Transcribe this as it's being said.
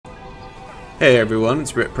Hey everyone,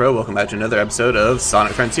 it's Brit Pro. Welcome back to another episode of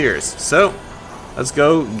Sonic Frontiers. So, let's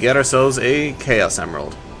go get ourselves a Chaos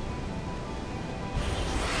Emerald.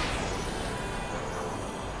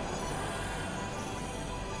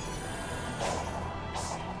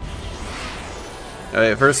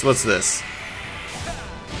 Alright, first, what's this?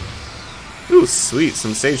 Ooh, sweet,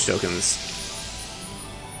 some stage tokens.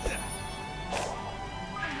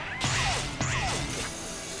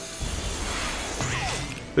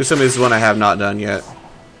 There's some of this one I have not done yet.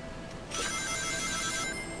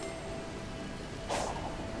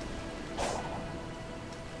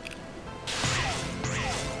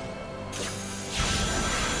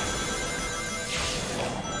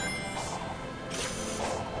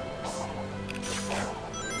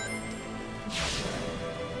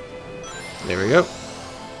 There we go.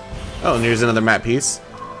 Oh, and here's another map piece.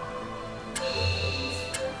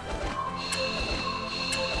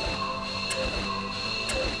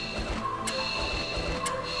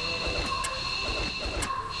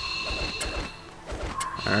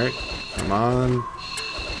 Alright, come on.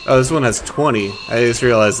 Oh, this one has 20. I just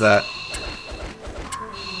realized that.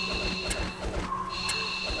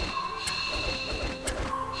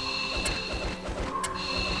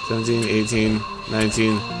 $17, $18,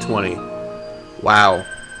 $19, $20. Wow.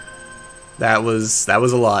 That was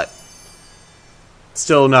a lot.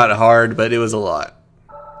 Still not hard, but it was a lot.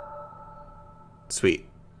 Sweet.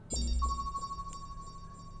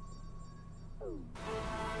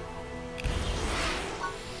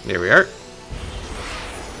 There we are.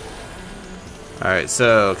 Alright,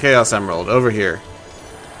 so Chaos Emerald over here.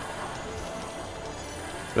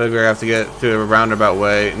 So we have to get through a roundabout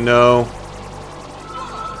way. No.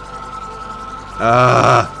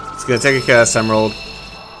 It's gonna take a Chaos Emerald,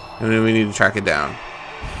 and then we need to track it down.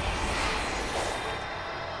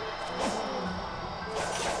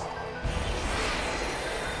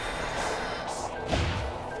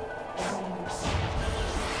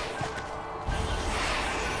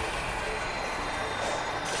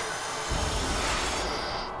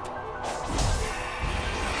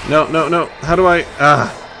 No, no, no. How do I...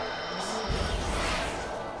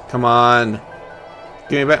 Come on.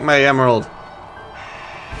 Give me back my emerald.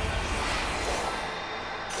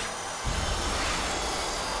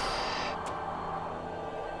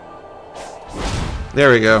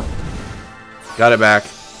 There we go. Got it back.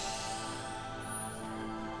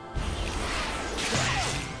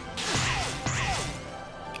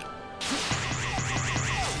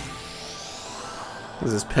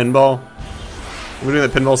 Is this pinball? We're doing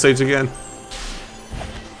the pinball stage again.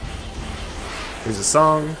 Here's a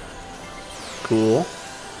song. Cool.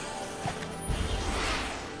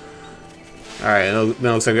 Alright, now it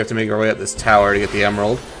looks like we have to make our way up this tower to get the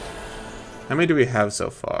emerald. How many do we have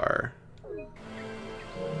so far?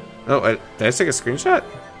 Oh, did I take a screenshot?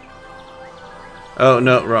 Oh,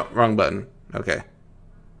 no, wrong button. Okay.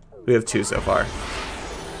 We have 2 so far.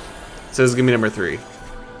 So this is gonna be number 3.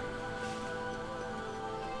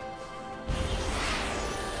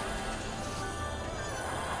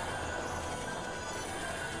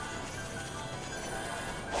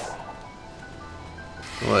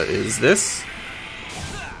 What is this?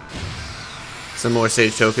 Some more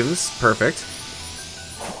stage tokens. Perfect.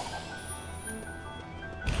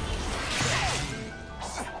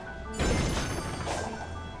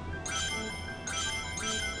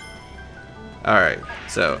 Alright,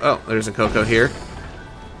 so, oh, there's a Coco here.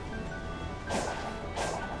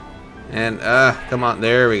 And, come on,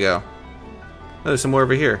 there we go. Oh, there's some more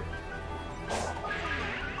over here.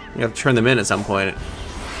 You have to turn them in at some point.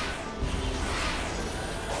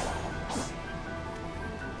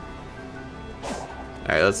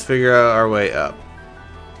 Alright, let's figure out our way up.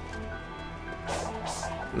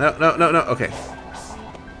 No, no, no, no, okay.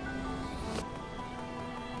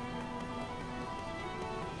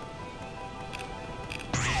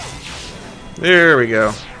 There we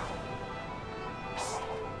go.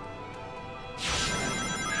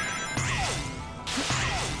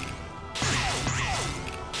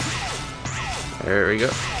 There we go.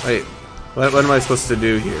 Wait, what am I supposed to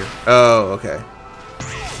do here? Oh, okay.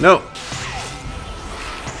 No.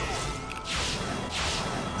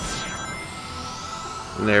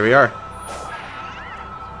 And there we are.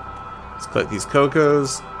 Let's collect these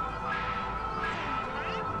Cocos.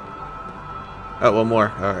 Oh, one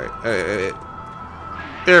more. Alright.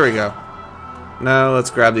 There we go. Now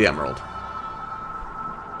let's grab the emerald.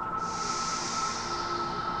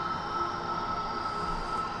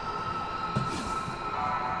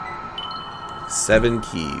 Seven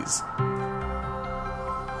keys.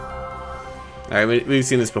 Alright, we've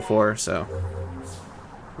seen this before, so.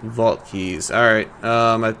 Vault keys. Alright,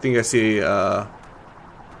 I think I see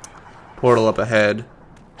portal up ahead.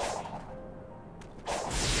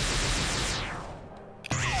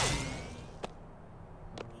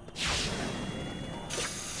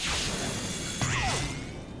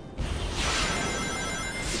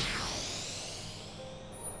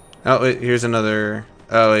 Oh, wait, here's another.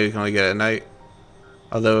 Oh, you can only get it at night.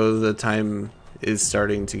 Although the time is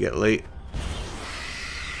starting to get late.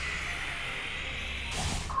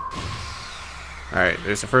 Alright,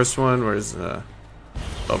 there's the first one. Where's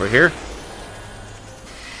over here?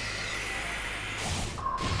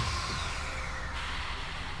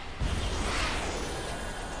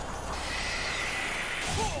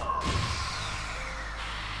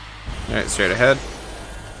 Alright, straight ahead.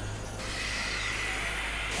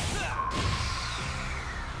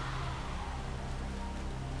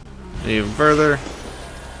 Even further.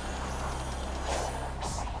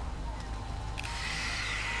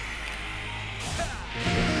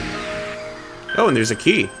 Oh, and there's a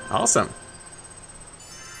key. Awesome.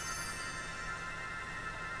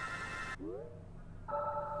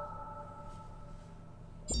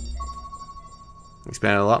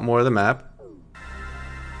 Expand a lot more of the map.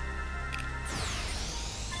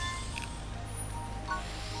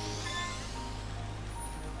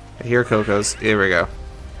 Here, Coco's. Here we go.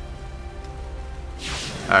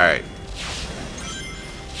 Alright.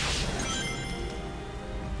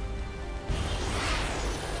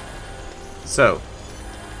 So,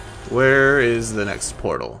 where is the next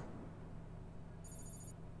portal?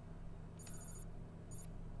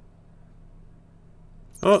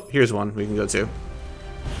 Oh, here's one we can go to.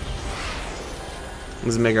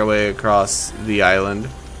 Let's make our way across the island.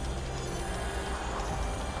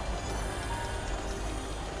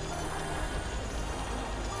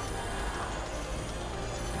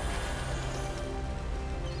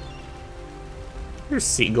 Here's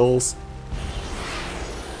seagulls.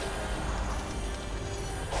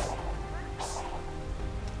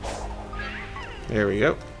 There we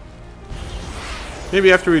go.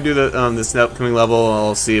 Maybe after we do the this upcoming level,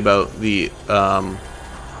 I'll see about the Elder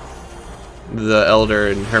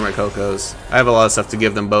and Hermit Cocos. I have a lot of stuff to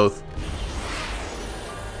give them both.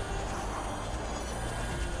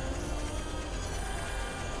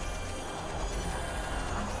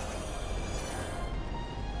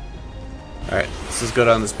 Alright, let's just go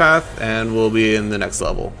down this path and we'll be in the next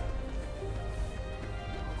level.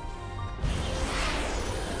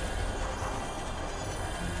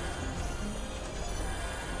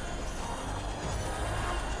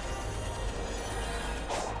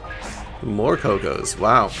 More Cocos,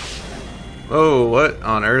 wow. Oh, what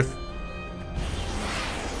on earth?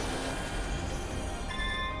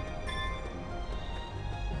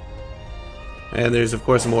 And there's of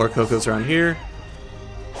course more Cocos around here.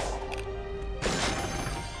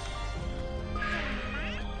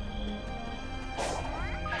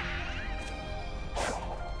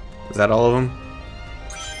 Is that all of them?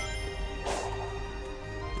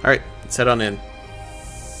 Alright, let's head on in.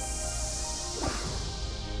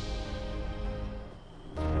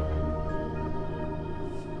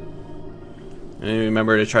 And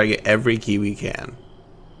remember to try to get every key we can.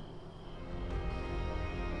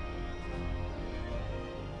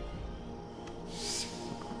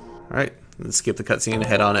 Alright, let's skip the cutscene and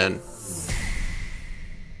head on in.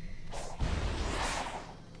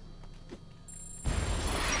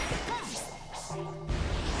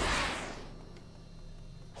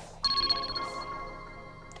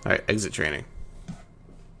 Alright, exit training.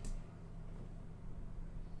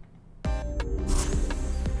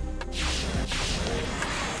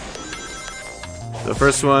 The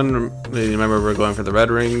first one, remember we're going for the red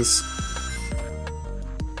rings.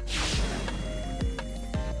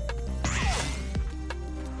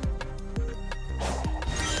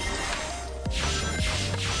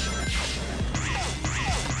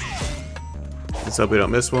 Let's hope we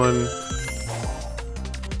don't miss one.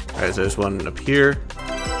 Alright, so there's one up here.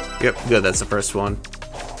 Yep, good, that's the first one.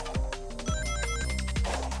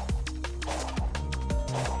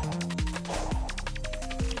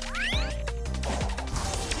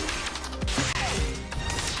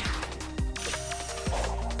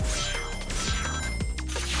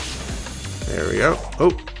 There we go.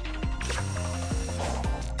 Oh.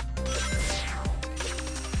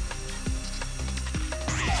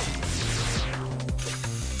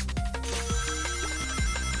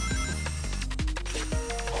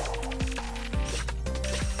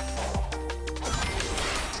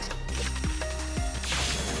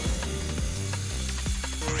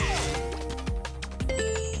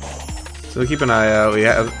 So keep an eye out. We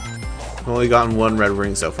have only gotten one red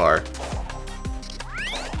ring so far.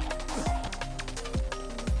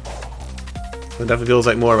 It definitely feels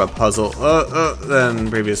like more of a puzzle than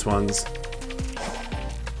previous ones.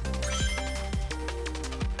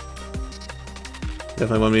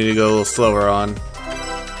 Definitely want me to go a little slower on.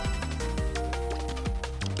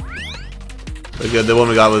 But good, the one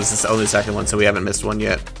we got was the only second one, so we haven't missed one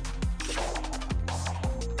yet.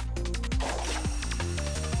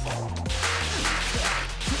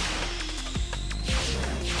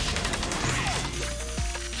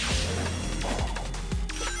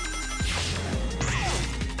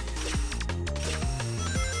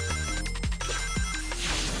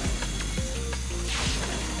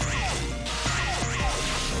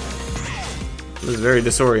 It was very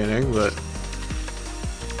disorienting, but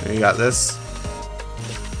you got this.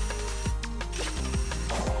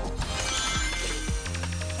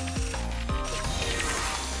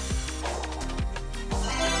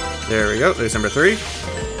 There we go, there's number 3.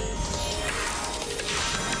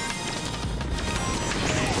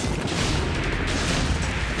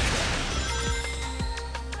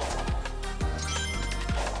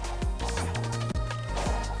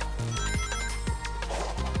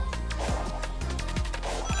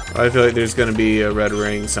 I feel like there's gonna be a red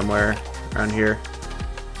ring somewhere around here.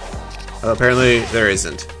 Oh, apparently there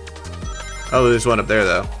isn't. Oh, there's one up there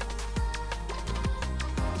though.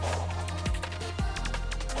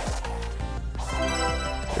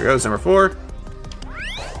 There goes number 4.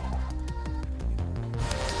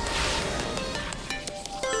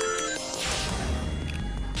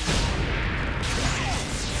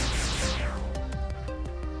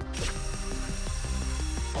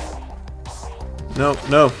 No,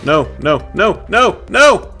 no, no, no, no, no,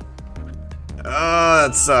 no! Oh,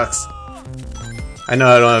 that sucks. I know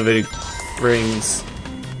I don't have any rings.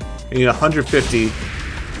 I need 150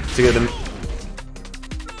 to get them.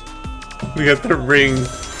 We got the ring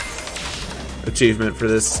achievement for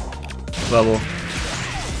this level.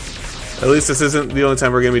 At least this isn't the only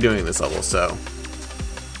time we're going to be doing this level, so.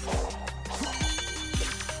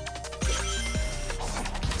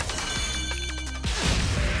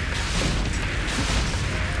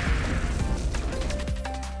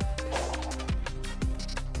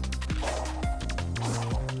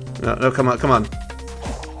 No, no, come on, come on.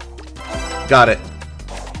 Got it.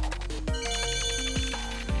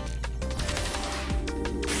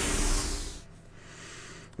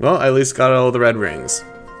 Well, I at least got all the red rings.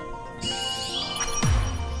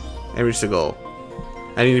 And reached the goal.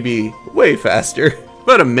 I need to be way faster.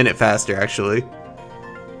 About a minute faster, actually.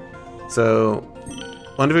 So,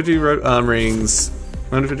 150 rings,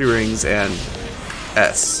 150 rings, and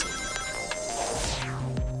S.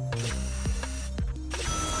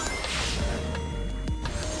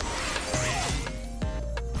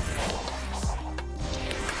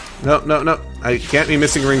 No, no, no. I can't be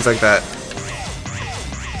missing rings like that.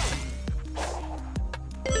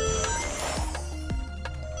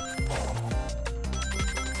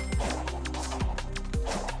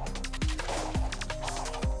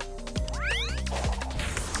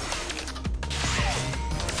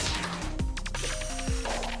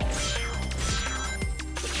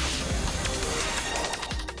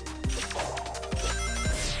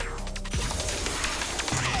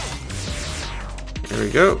 There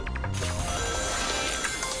we go.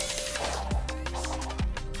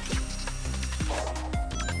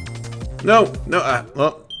 No, no,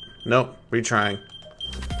 well, no, retrying.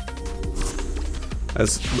 I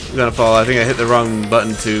was gonna fall. I think I hit the wrong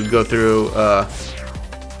button to go through a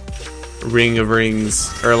ring of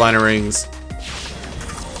rings, or a line of rings.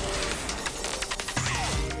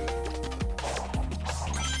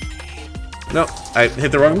 No, I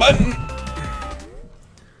hit the wrong button.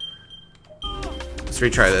 Let's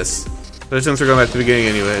retry this. But since we're going back to the beginning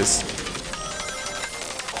anyways.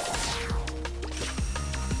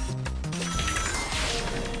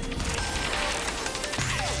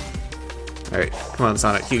 Alright, come on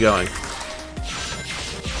Sonic, keep going.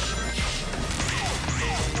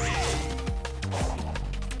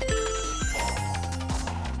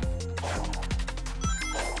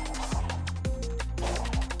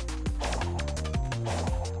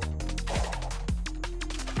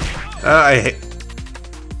 I hate...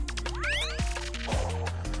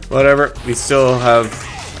 Whatever, we still have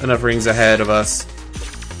enough rings ahead of us.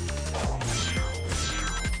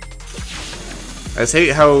 I just hate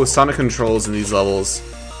how Sonic controls in these levels.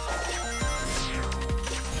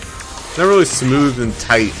 It's not really smooth and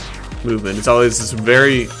tight movement. It's always just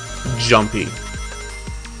very jumpy.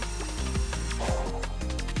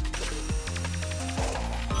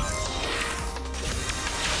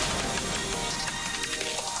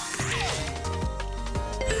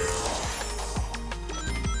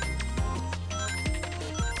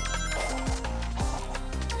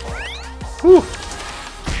 Whew.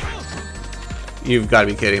 You've got to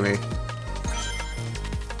be kidding me.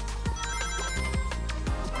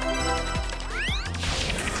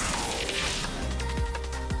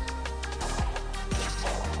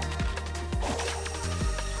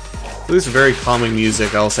 At least very calming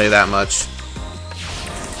music, I'll say that much.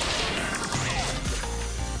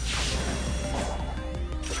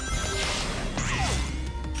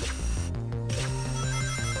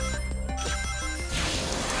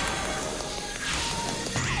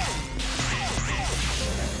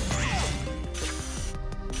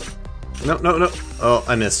 No, no, no. Oh,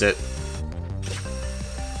 I missed it.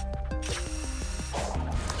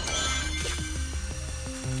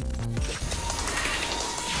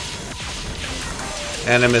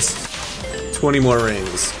 And I missed 20 more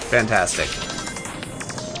rings. Fantastic.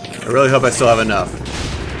 I really hope I still have enough.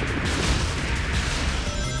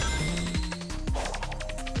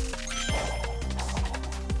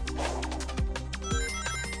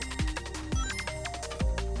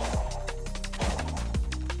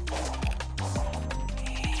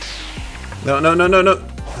 No, no, no, no, no.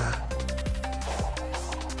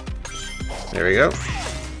 There we go.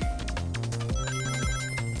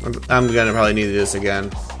 I'm gonna probably need this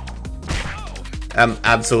again.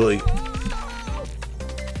 Absolutely.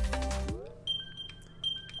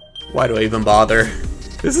 Why do I even bother?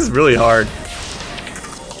 This is really hard.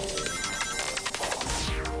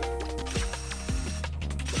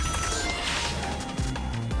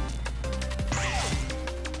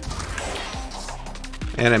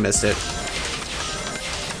 And I missed it.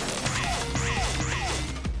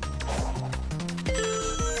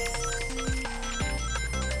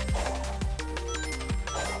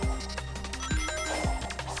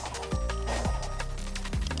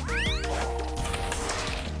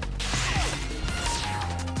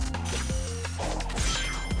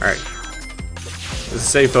 Alright. Let's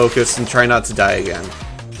stay focused and try not to die again.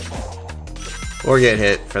 Or get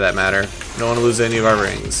hit, for that matter. Don't want to lose any of our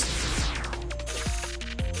rings.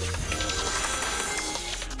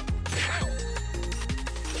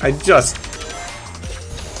 I just...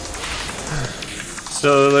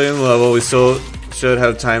 Still in the level, we still should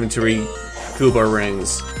have time to recoup our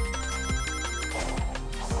rings.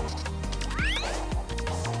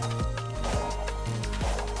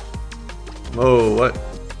 Oh, what?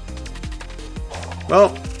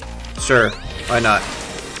 Well, sure. Why not?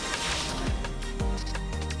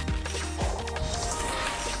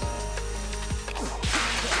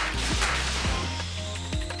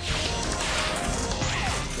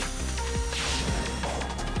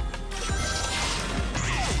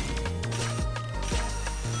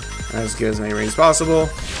 Let's get as many rings as possible.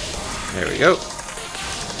 There we go.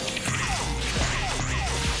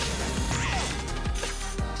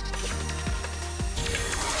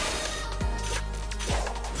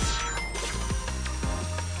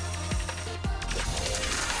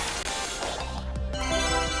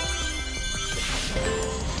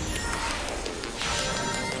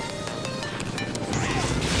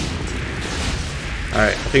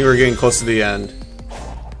 Alright, I think we're getting close to the end.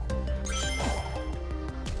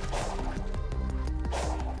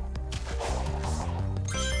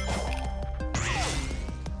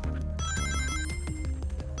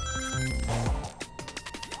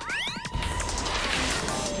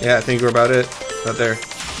 Yeah, I think we're about it. About there.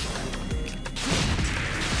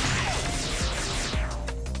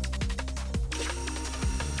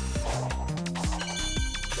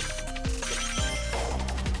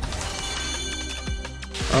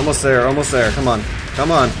 Almost there, almost there. Come on.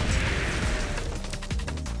 Come on.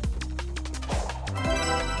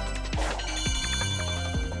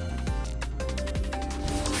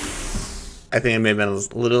 I think I may have been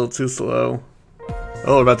a little too slow.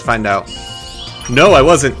 Oh, we're about to find out. No, I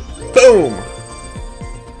wasn't. Boom!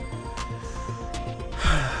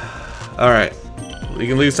 Alright. We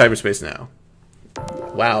can leave cyberspace now.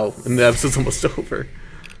 Wow, and the episode's almost over.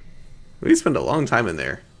 We spent a long time in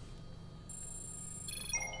there.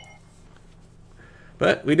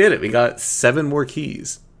 But we did it. We got 7 more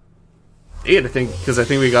keys. 8, I think, because I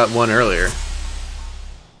think we got one earlier.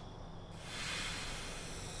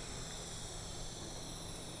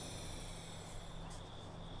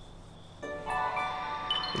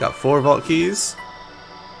 We got 4 vault keys.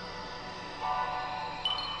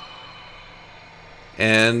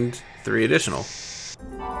 And 3 additional.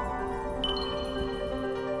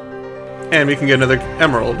 And we can get another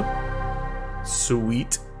emerald.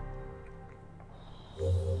 Sweet.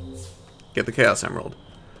 Get the Chaos Emerald.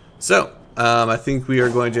 So, I think we are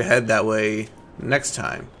going to head that way next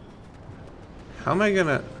time. How am I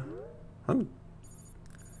gonna... I'm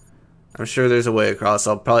sure there's a way across.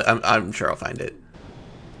 I'm sure I'll find it.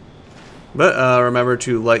 But remember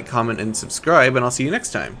to like, comment, and subscribe, and I'll see you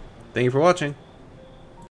next time. Thank you for watching.